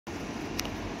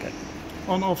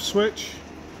On off switch,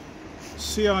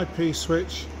 CIP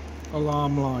switch,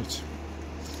 alarm light.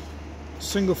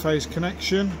 Single phase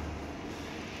connection,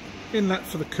 inlet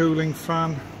for the cooling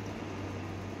fan,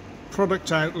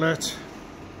 product outlet,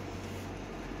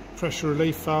 pressure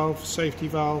relief valve, safety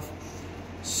valve,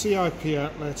 CIP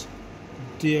outlet,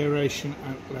 deaeration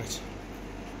outlet.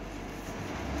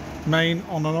 Main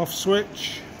on and off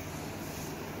switch,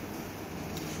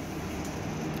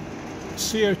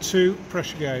 CO2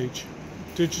 pressure gauge,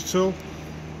 digital,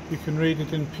 you can read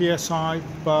it in PSI,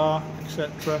 bar,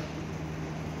 etc.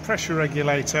 Pressure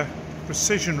regulator,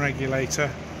 precision regulator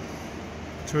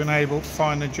to enable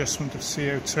fine adjustment of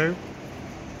CO2.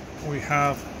 We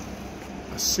have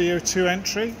a CO2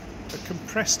 entry, a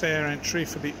compressed air entry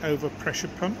for the overpressure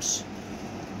pumps,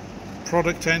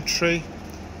 product entry,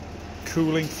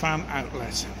 cooling fan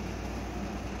outlet.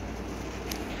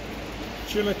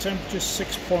 Chiller temperature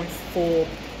 6.4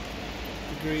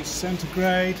 degrees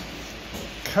centigrade.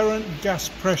 Current gas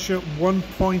pressure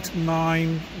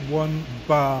 1.91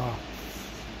 bar.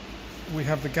 We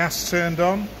have the gas turned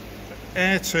on, the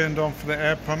air turned on for the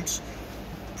air pumps.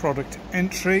 Product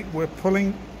entry, we're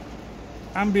pulling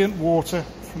ambient water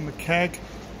from the keg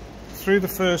through the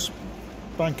first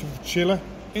bank of the chiller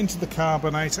into the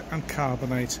carbonator and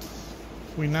carbonate.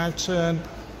 We now turn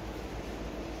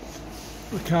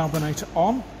the carbonator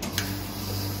on.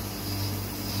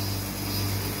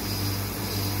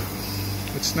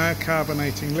 It's now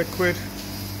carbonating liquid.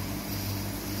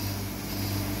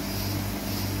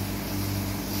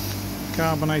 The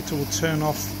carbonator will turn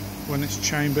off when its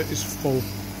chamber is full.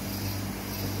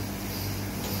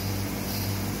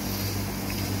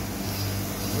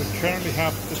 We currently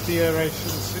have the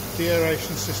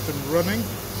deaeration system running.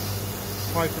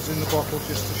 Pipe is in the bottle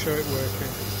just to show it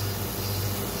working.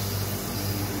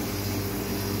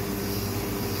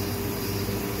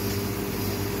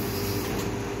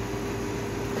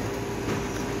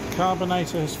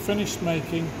 Carbonator has finished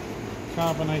making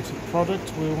carbonated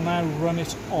product. We will now run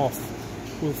it off.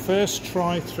 We'll first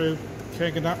try through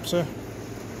keg adapter.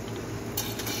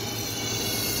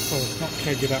 Oh, not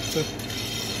keg adapter.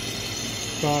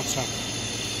 Bar tap.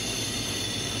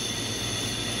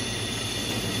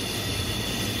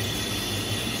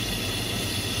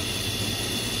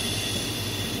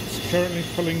 It's currently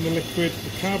pulling the liquid,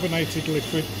 the carbonated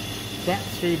liquid, back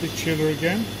through the chiller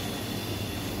again.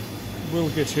 We'll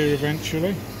get here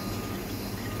eventually.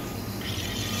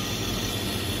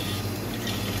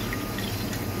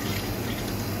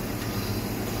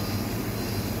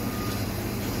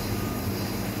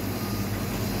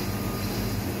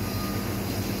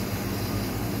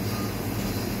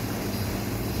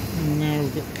 And now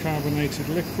we've got carbonated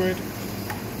liquid.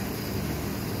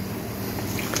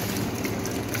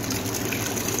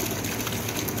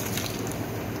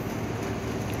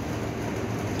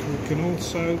 We can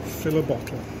also fill a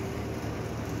bottle.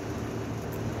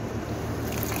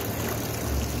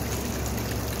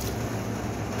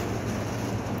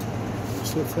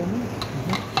 Still filming?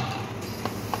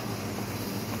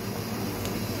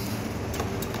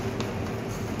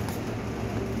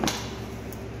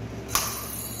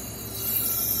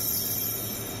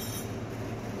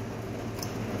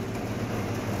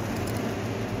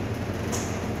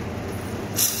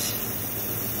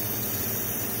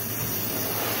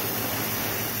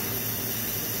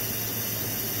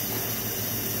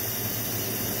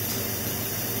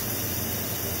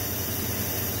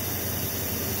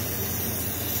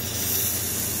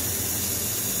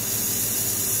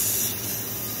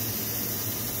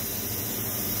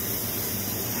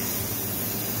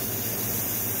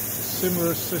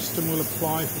 Similar system will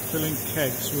apply for filling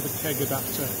kegs with a keg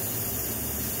adapter.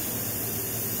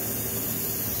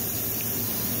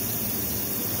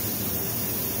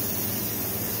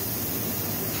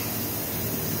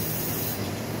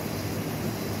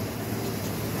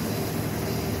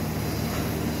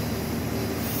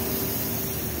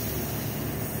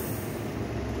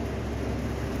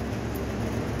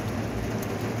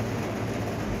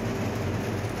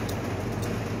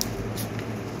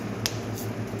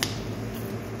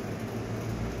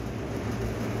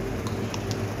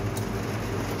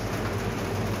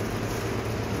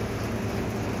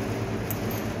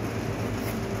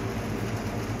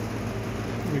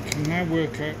 We can now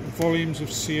work out volumes of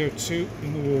CO2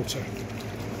 in the water.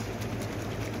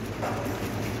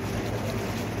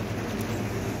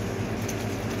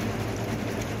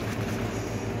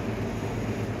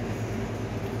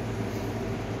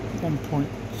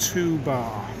 .2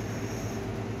 bar.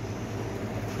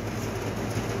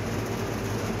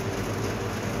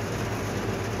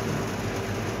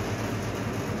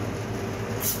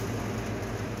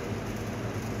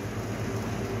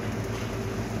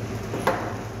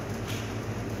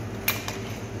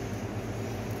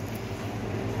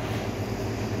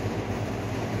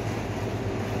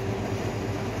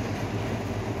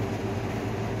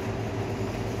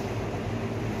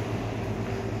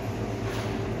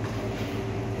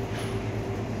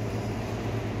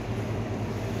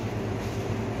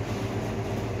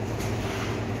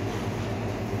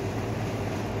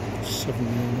 7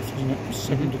 enough, isn't it?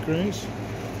 7 degrees.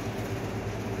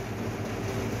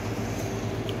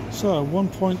 So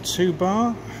 1.2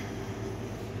 bar,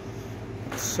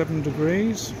 7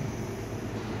 degrees.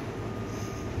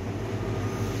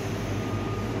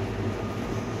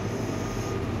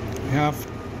 We have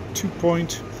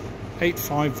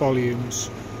 2.85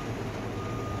 volumes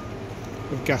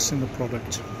of gas in the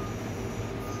product.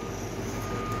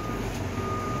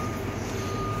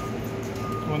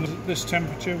 When it's at this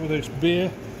temperature, whether it's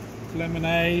beer,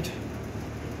 lemonade,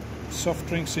 soft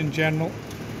drinks in general,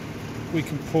 we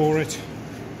can pour it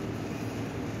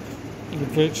with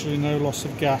virtually no loss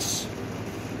of gas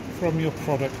from your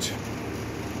product.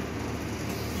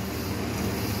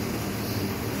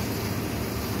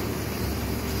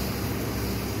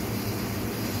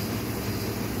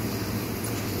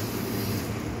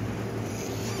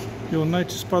 You'll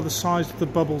notice by the size of the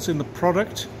bubbles in the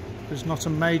product, there's not a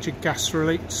major gas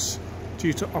release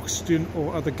due to oxygen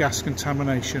or other gas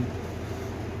contamination.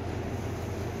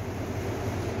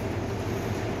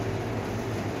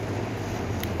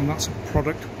 And that's a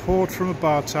product poured from a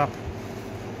bar tap.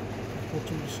 What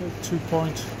did we say?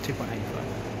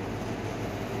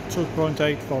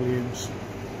 2.8 volumes.